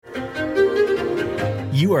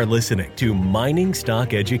You are listening to Mining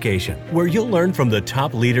Stock Education, where you'll learn from the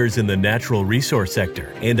top leaders in the natural resource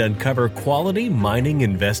sector and uncover quality mining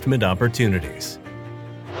investment opportunities.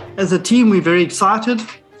 As a team, we're very excited.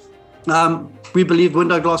 We believe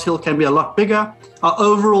Window-Glass Hill can be a lot bigger.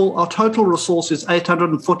 Our total resource is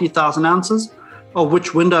 840,000 ounces, of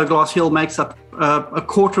which Window-Glass Hill makes up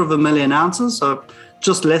 250,000 ounces, so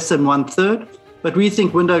just less than 1/3. But we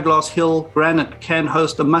think Window-Glass Hill granite can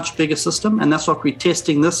host a much bigger system, and that's what we're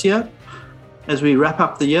testing this year as we wrap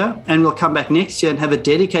up the year. And we'll come back next year and have a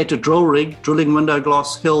dedicated drill rig drilling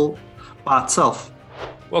Window-Glass Hill by itself.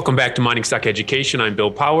 Welcome back to Mining Stock Education. I'm Bill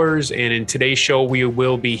Powers, and in today's show, we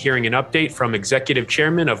will be hearing an update from Executive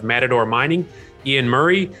Chairman of Matador Mining, Ian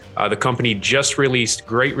Murray. The company just released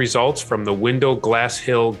great results from the Window-Glass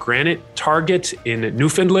Hill granite target in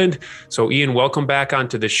Newfoundland. So Ian, welcome back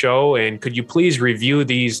onto the show. And could you please review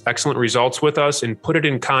these excellent results with us and put it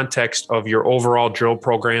in context of your overall drill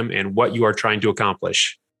program and what you are trying to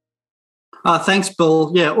accomplish? Thanks,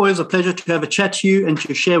 Bill. Yeah, always a pleasure to have a chat to you and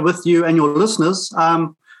to share with you and your listeners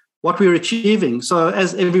what we're achieving. So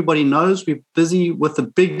as everybody knows, we're busy with a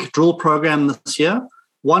big drill program this year.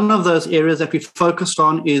 One of those areas that we focused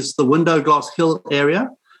on is the Window-Glass Hill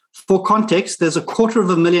area. For context, there's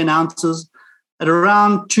 250,000 ounces at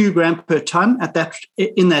around 2 grams per ton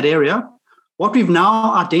in that area. What we've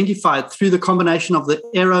now identified through the combination of the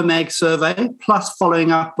Aeromag survey plus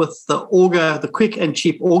following up with the quick and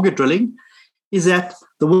cheap auger drilling is that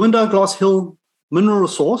the Window-Glass Hill mineral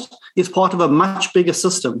resource is part of a much bigger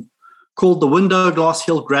system called the Window-Glass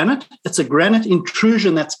Hill granite. It's a granite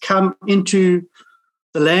intrusion that's come into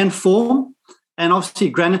the landform, and obviously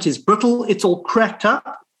granite is brittle, it's all cracked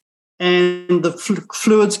up, and the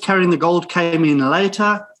fluids carrying the gold came in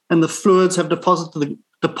later, and the fluids have deposited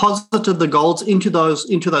the golds into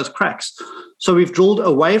those cracks. So we've drilled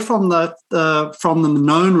away from the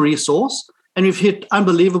known resource, and we've hit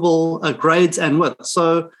unbelievable grades and width.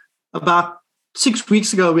 So about 6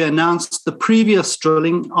 weeks ago, we announced the previous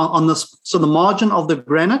drilling on this. So the margin of the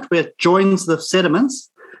granite where it joins the sediments,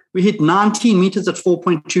 we hit 19 meters at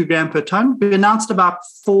 4.2 grams per ton. We announced about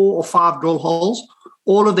 4 or 5 drill holes.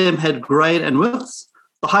 All of them had grade and widths.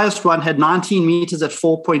 The highest one had 19 meters at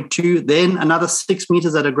 4.2, then another 6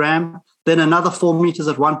 meters at 1 gram, then another 4 meters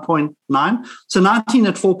at 1.9. So 19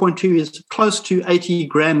 at 4.2 is close to 80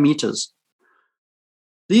 gram meters.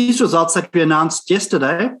 These results that we announced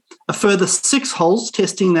yesterday, a further 6 holes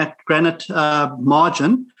testing that granite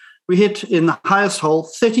margin, we hit in the highest hole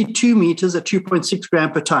 32 meters at 2.6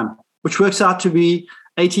 grams per ton, which works out to be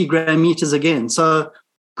 80 gram meters again. So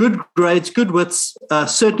good grades, good widths,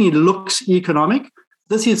 certainly looks economic.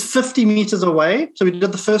 This is 50 meters away. So we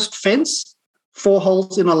did the first fence, 4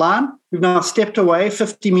 holes in a line. We've now stepped away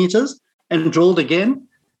 50 meters and drilled again.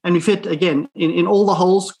 And we've hit again in all the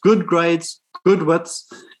holes, good grades, good widths.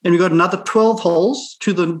 And we've got another 12 holes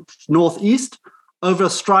to the northeast over a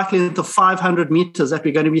strike length of 500 meters that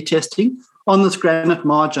we're going to be testing on this granite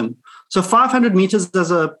margin. So 500 meters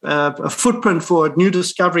as a footprint for a new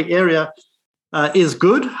discovery area is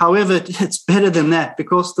good. However, it's better than that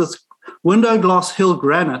because this Window-Glass Hill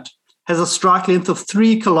granite has a strike length of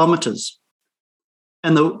 3 kilometers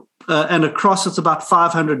and across it's about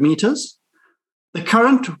 500 meters. The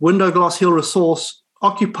current Window-Glass Hill resource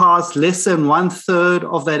occupies less than 1/3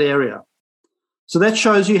 of that area. So that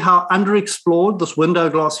shows you how underexplored this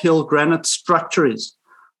Window-Glass Hill granite structure is.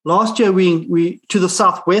 Last year, we to the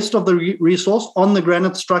southwest of the resource on the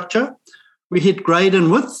granite structure, we hit grade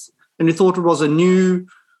and width, and we thought it was a new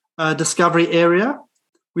discovery area.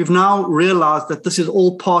 We've now realized that this is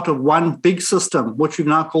all part of one big system, which we've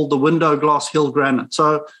now called the Window-Glass Hill granite.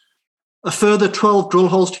 So a further 12 drill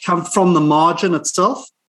holes to come from the margin itself,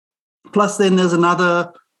 plus then there's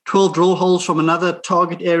another 12 drill holes from another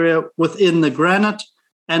target area within the granite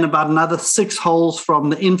and about another 6 holes from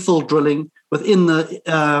the infill drilling within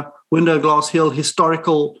the Window-Glass Hill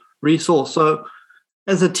historical resource. So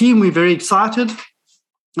as a team, we're very excited.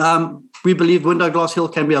 We believe Window-Glass Hill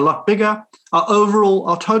can be a lot bigger.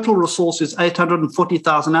 Our total resource is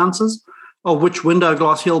 840,000 ounces, of which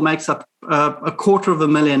Window-Glass Hill makes up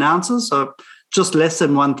 250,000 ounces, so just less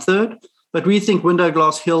than 1/3. But we think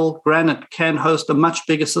Window-Glass Hill granite can host a much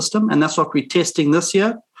bigger system, and that's what we're testing this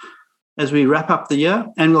year as we wrap up the year.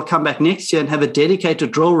 And we'll come back next year and have a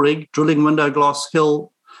dedicated drill rig drilling Window-Glass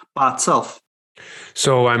Hill by itself.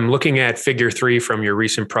 So I'm looking at figure 3 from your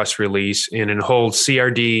recent press release, and in hole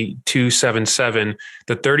CRD 277,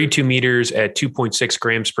 the 32 meters at 2.6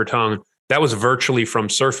 grams per ton, that was virtually from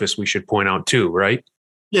surface, we should point out too, right?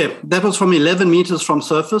 Yeah, that was from 11 meters from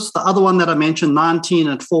surface. The other one that I mentioned, 19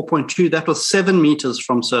 at 4.2, that was 7 meters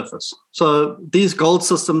from surface. So these gold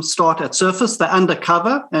systems start at surface, they're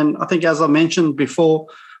undercover. And I think, as I mentioned before,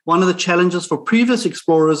 one of the challenges for previous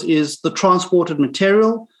explorers is the transported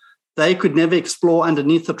material. They could never explore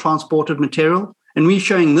underneath the transported material. And we're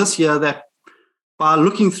showing this year that by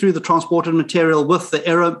looking through the transported material with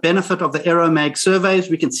the benefit of the aeromag surveys,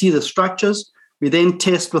 we can see the structures. We then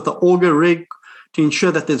test with the auger rig to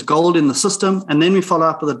ensure that there's gold in the system. And then we follow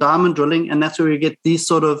up with the diamond drilling, and that's where we get these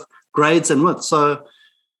sort of grades and widths. So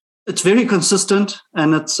it's very consistent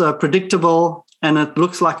and it's predictable, and it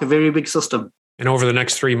looks like a very big system. And over the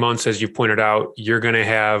next 3 months, as you pointed out, you're going to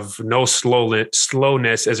have no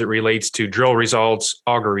slowness as it relates to drill results,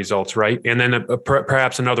 auger results, right? And then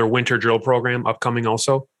perhaps another winter drill program upcoming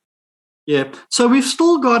also? Yeah. So we've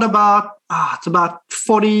still got about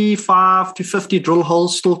 45 to 50 drill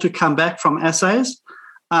holes still to come back from assays.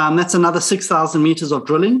 That's another 6,000 meters of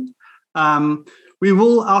drilling. We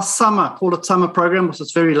will, our call it summer program, because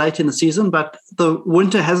it's very late in the season, but the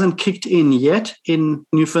winter hasn't kicked in yet in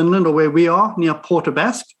Newfoundland or where we are, near Port aux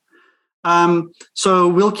Basques. So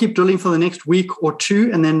we'll keep drilling for the next week or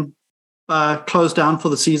two and then close down for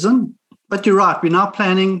the season. But you're right, we're now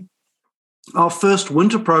planning our first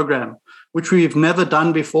winter program, which we've never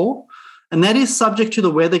done before. And that is subject to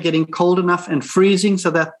the weather getting cold enough and freezing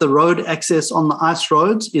so that the road access on the ice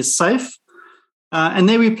roads is safe. And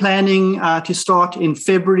then we're planning to start in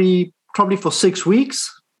February, probably for 6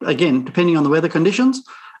 weeks, again, depending on the weather conditions.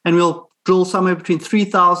 And we'll drill somewhere between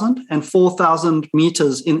 3,000 and 4,000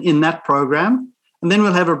 meters in that program. And then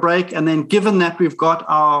we'll have a break. And then given that we've got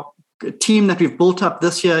our team that we've built up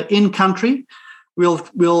this year in country,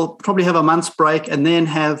 we'll probably have a month's break and then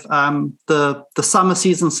have the summer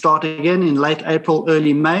season start again in late April,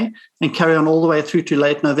 early May, and carry on all the way through to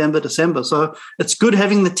late November, December. So it's good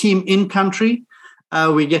having the team in country.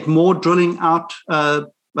 We get more drilling out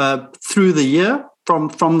through the year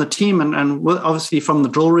from the team and obviously from the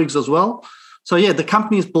drill rigs as well. So yeah, the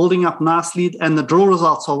company is building up nicely and the drill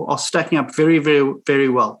results are stacking up very, very, very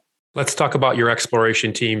well. Let's talk about your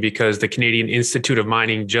exploration team, because the Canadian Institute of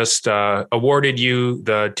Mining just awarded you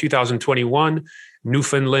the 2021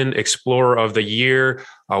 Newfoundland Explorer of the Year.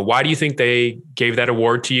 Why do you think they gave that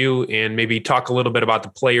award to you? And maybe talk a little bit about the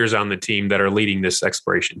players on the team that are leading this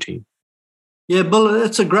exploration team. Yeah, Bill,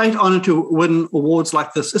 it's a great honor to win awards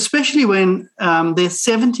like this, especially when there's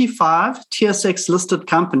 75 TSX listed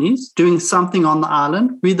companies doing something on the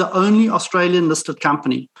island. We're the only Australian listed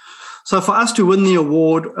company. So for us to win the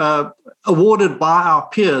award, awarded by our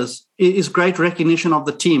peers, is great recognition of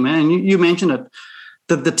the team. And you mentioned it,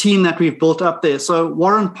 the team that we've built up there. So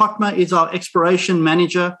Warren Potmer is our exploration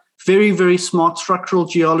manager, very, very smart structural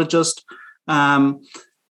geologist,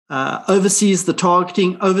 oversees the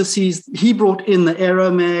targeting, he brought in the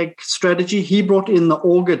aeromag strategy, he brought in the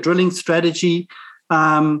auger drilling strategy,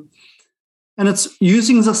 and it's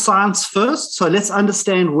using the science first. So let's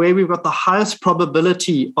understand where we've got the highest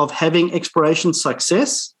probability of having exploration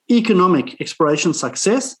success, economic exploration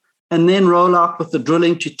success, and then roll out with the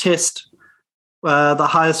drilling to test the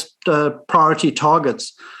highest priority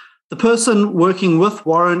targets. The person working with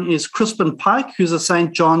Warren is Crispin Pike, who's a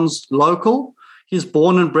St. John's local. He's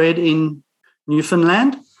born and bred in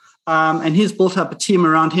Newfoundland, and he's built up a team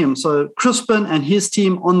around him. So Crispin and his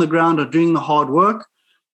team on the ground are doing the hard work.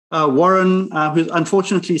 Warren, who's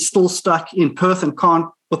unfortunately still stuck in Perth and can't,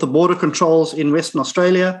 with the border controls in Western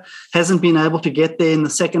Australia, hasn't been able to get there in the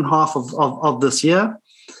second half of this year.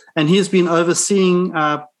 And he's been overseeing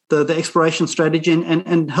the exploration strategy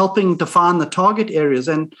and helping define the target areas.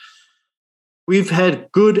 And we've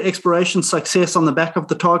had good exploration success on the back of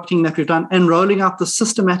the targeting that we've done and rolling out the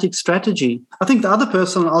systematic strategy. I think the other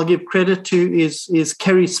person I'll give credit to is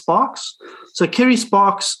Kerry Sparks. So Kerry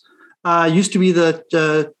Sparks used to be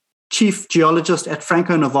the chief geologist at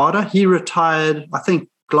Franco-Nevada. He retired, I think,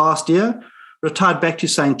 last year, retired back to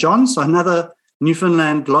St. John's, so another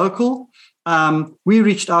Newfoundland local. We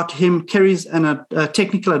reached out to him. Kerry's a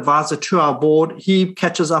technical advisor to our board. He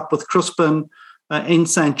catches up with Crispin in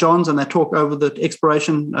St. John's, and they talk over the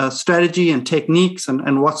exploration strategy and techniques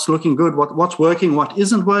and what's looking good, what's working, what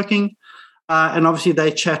isn't working. And obviously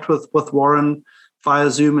they chat with Warren via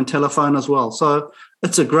Zoom and telephone as well. So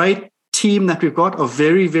it's a great team that we've got of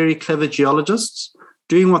very, very clever geologists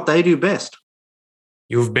doing what they do best.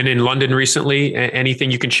 You've been in London recently.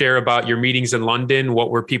 Anything you can share about your meetings in London?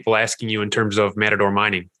 What were people asking you in terms of Matador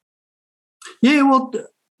Mining? Yeah, well,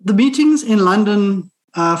 the meetings in London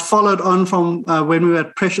followed on from when we were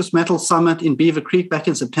at Precious Metals Summit in Beaver Creek back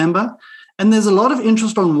in September. And there's a lot of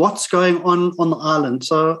interest on what's going on the island.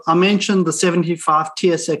 So I mentioned the 75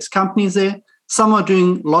 TSX companies there. Some are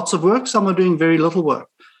doing lots of work, some are doing very little work.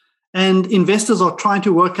 And investors are trying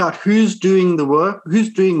to work out who's doing the work,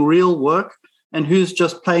 who's doing real work, and who's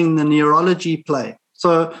just playing the neurology play.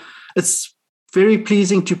 So it's very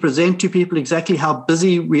pleasing to present to people exactly how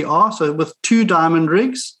busy we are. So with 2 diamond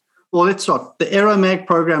rigs, well, let's start. The Aeromag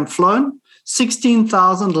program flown,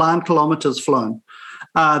 16,000 line kilometers flown.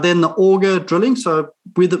 Then the auger drilling. So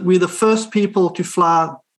we're the first people to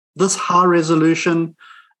fly this high resolution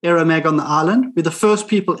Aeromag on the island. We're the first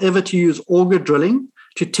people ever to use auger drilling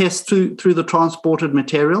to test through the transported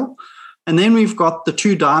material. And then we've got the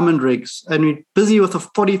 2 diamond rigs, and we're busy with a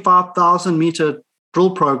 45,000 meter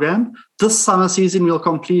drill program. This summer season, we'll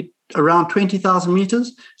complete around 20,000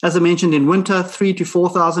 meters. As I mentioned, in winter, 3,000 to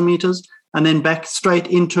 4,000 meters, and then back straight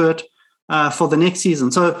into it for the next season.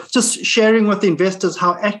 So just sharing with the investors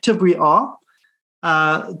how active we are.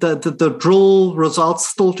 The drill results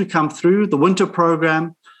still to come through, the winter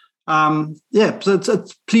program. So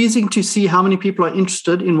it's pleasing to see how many people are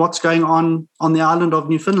interested in what's going on the island of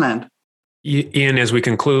Newfoundland. Ian, as we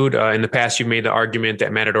conclude, in the past, you've made the argument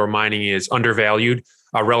that Matador Mining is undervalued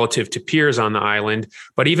relative to peers on the island,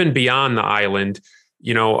 but even beyond the island,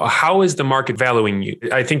 how is the market valuing you?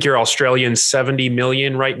 I think you're Australian 70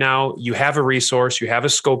 million right now. You have a resource, you have a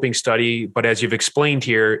scoping study, but as you've explained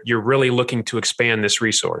here, you're really looking to expand this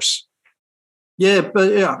resource. At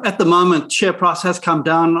the moment, share price has come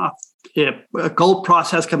down. Gold price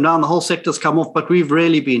has come down. The whole sector's come off, but we've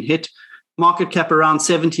really been hit. Market cap around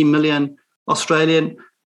 70 million Australian.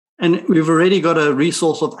 And we've already got a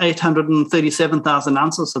resource of 837,000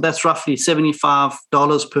 ounces. So that's roughly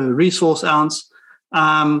 $75 per resource ounce.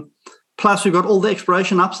 Plus, we've got all the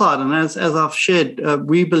exploration upside. And as I've shared,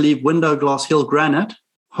 we believe Window Glass Hill Granite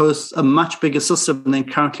hosts a much bigger system than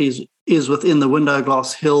currently is within the Window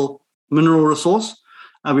Glass Hill mineral resource.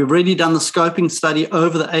 We've already done the scoping study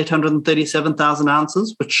over the 837,000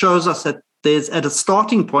 ounces, which shows us that there's, at a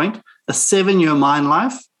starting point, a 7-year mine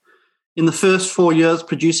life. In the first 4 years,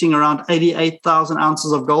 producing around 88,000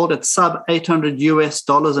 ounces of gold at sub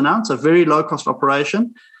 $800 an ounce, a very low-cost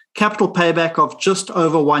operation. Capital payback of just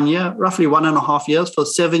over 1 year, roughly 1.5 years for a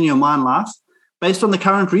 7-year mine life, based on the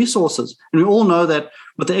current resources. And we all know that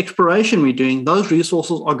with the exploration we're doing, those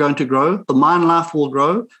resources are going to grow, the mine life will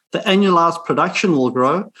grow, the annualized production will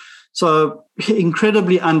grow. So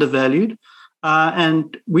incredibly undervalued.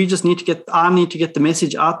 And we just need to get the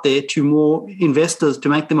message out there to more investors to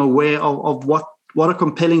make them aware of what a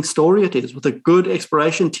compelling story it is, with a good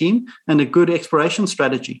exploration team and a good exploration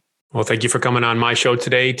strategy. Well, thank you for coming on my show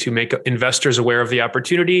today to make investors aware of the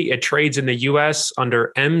opportunity. It trades in the US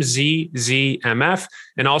under MZZMF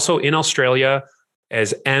and also in Australia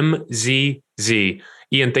as MZZ.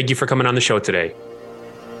 Ian, thank you for coming on the show today.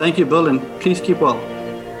 Thank you, Bill, and please keep well.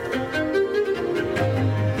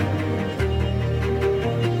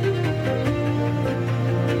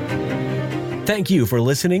 Thank you for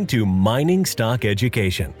listening to Mining Stock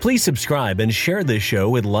Education. Please subscribe and share this show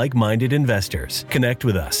with like-minded investors. Connect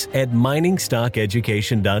with us at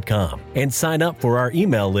miningstockeducation.com and sign up for our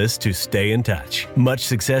email list to stay in touch. Much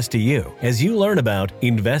success to you as you learn about,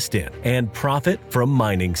 invest in, and profit from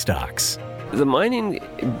mining stocks. The mining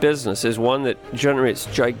business is one that generates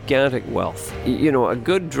gigantic wealth. A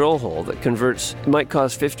good drill hole that converts might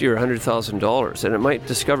cost $50,000 or $100,000, and it might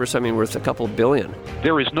discover something worth a couple billion.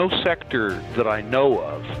 There is no sector that I know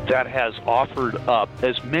of that has offered up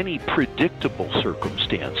as many predictable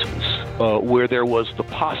circumstances where there was the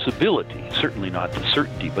possibility, certainly not the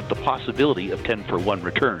certainty, but the possibility of 10-for-1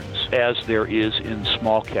 returns, as there is in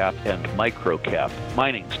small cap and micro cap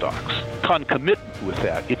mining stocks. Concomitant with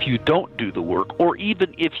that, if you don't do the work, or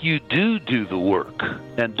even if you do the work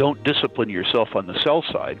and don't discipline yourself on the sell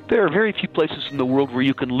side, there are very few places in the world where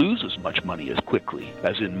you can lose as much money as quickly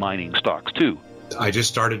as in mining stocks too. I just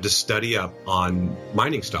started to study up on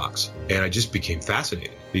mining stocks, and I just became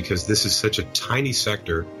fascinated because this is such a tiny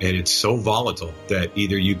sector and it's so volatile that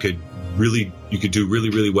either you could do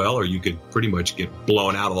really well, or you could pretty much get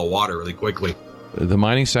blown out of the water really quickly. The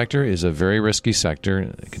mining sector is a very risky sector.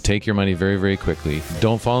 It can take your money very, very quickly.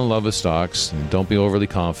 Don't fall in love with stocks. And don't be overly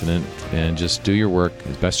confident, and just do your work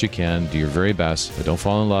as best you can. Do your very best, but don't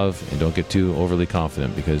fall in love and don't get too overly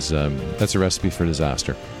confident, because that's a recipe for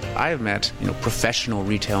disaster. I have met professional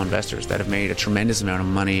retail investors that have made a tremendous amount of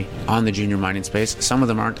money on the junior mining space. Some of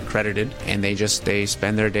them aren't accredited, and they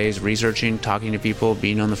spend their days researching, talking to people,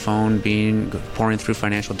 being on the phone, pouring through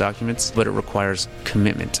financial documents, but it requires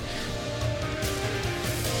commitment.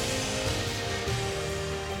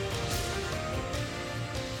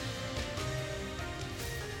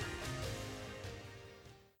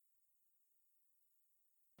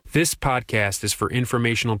 This podcast is for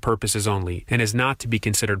informational purposes only and is not to be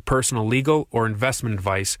considered personal legal or investment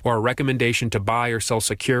advice or a recommendation to buy or sell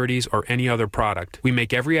securities or any other product. We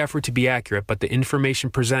make every effort to be accurate, but the information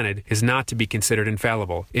presented is not to be considered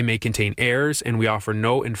infallible. It may contain errors, and we offer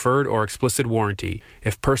no inferred or explicit warranty.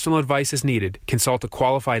 If personal advice is needed, consult a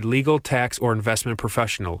qualified legal, tax, or investment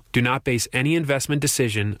professional. Do not base any investment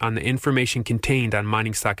decision on the information contained on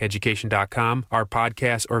miningstockeducation.com, our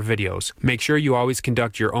podcasts, or videos. Make sure you always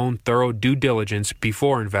conduct your own thorough due diligence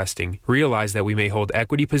before investing. Realize that we may hold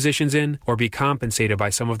equity positions in or be compensated by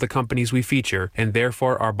some of the companies we feature and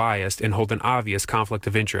therefore are biased and hold an obvious conflict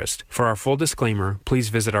of interest. For our full disclaimer, please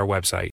visit our website.